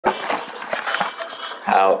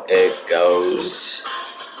how it goes.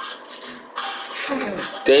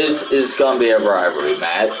 This is gonna be a rivalry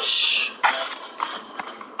match.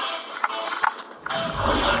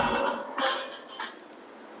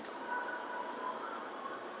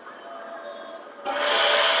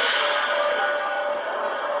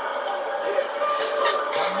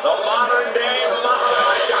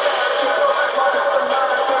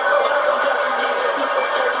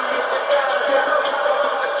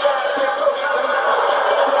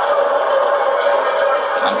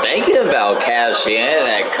 I'm thinking about cashing in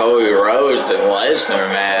that Cody Rhodes and Lesnar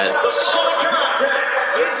match.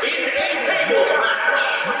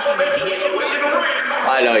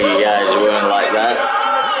 I know you guys wouldn't like that.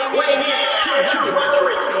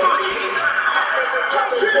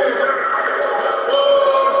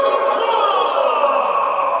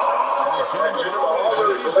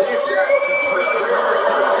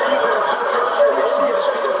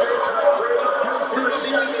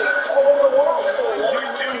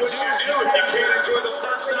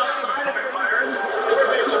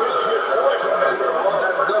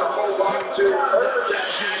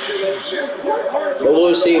 But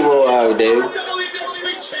we'll see what I do.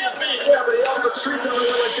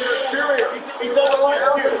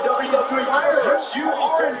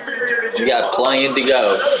 You got plenty to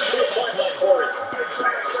go.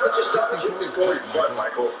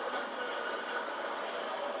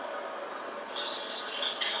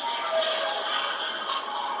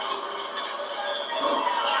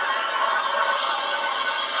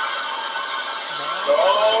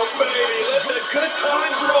 Oh, baby, let the good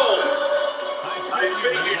times roll. I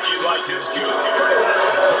figured you'd like this too.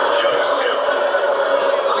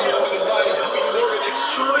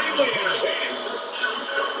 Extremely entertaining.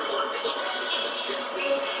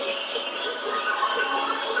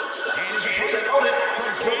 And his opponent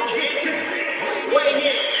from Kansas City, weighing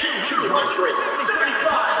in 235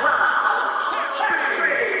 pounds.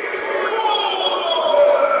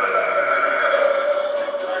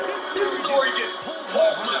 This story just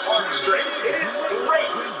pulls my heartstrings. It is great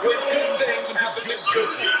when good things happen to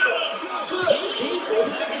good people.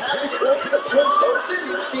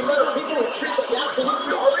 The amount of people who treat like absolute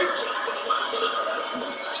garbage.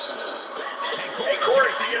 Hey,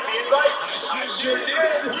 Corey, did you get the invite? I sure did.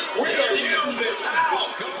 We're going to use this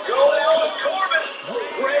out. Go down with Corbin.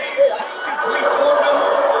 Ray, Corbin.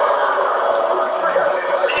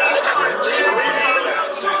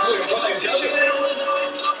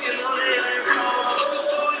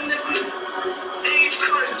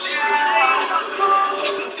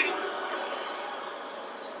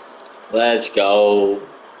 Let's go.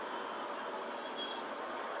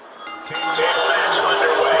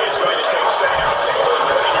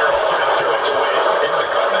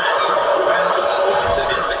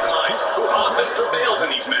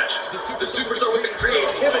 The superstar with the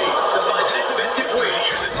creativity to find an inventive way to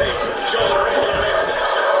use the tape. Shoulder and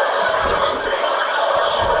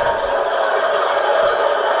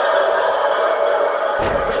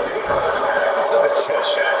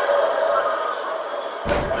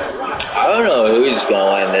I don't know who's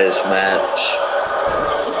going to win this match.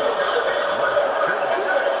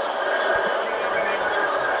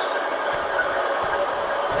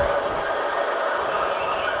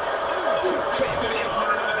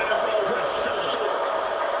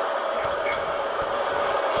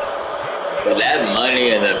 But that Money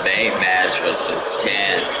in the Bank match was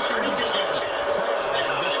intense.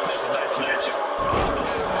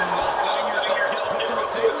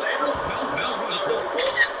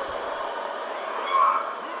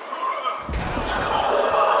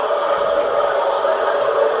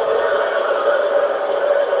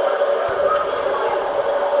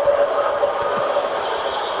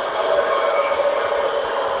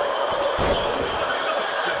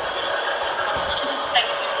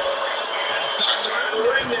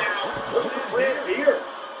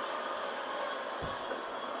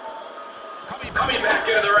 Coming back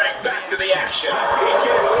into the ring, back to the action.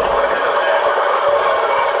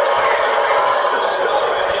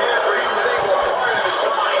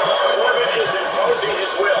 Corbin is imposing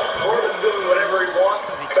his will. Corbin's doing whatever he wants,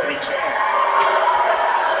 but he can.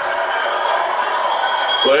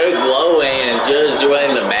 Quit glowing and just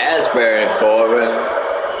doing the mask bearing, Corbin.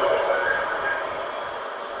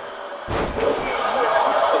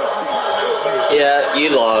 Yeah, you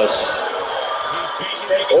lost.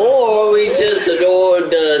 Or we just adored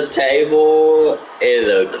the table in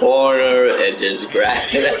the corner and just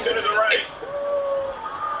grabbed it.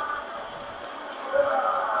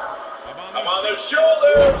 I'm on the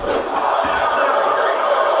shoulders.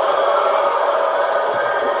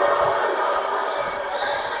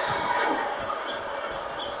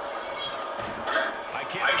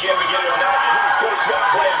 I can't begin to imagine what he's got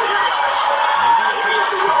planned for you guys. Maybe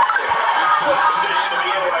it's a position to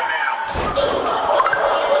be in right now.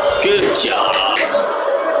 Good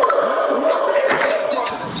job.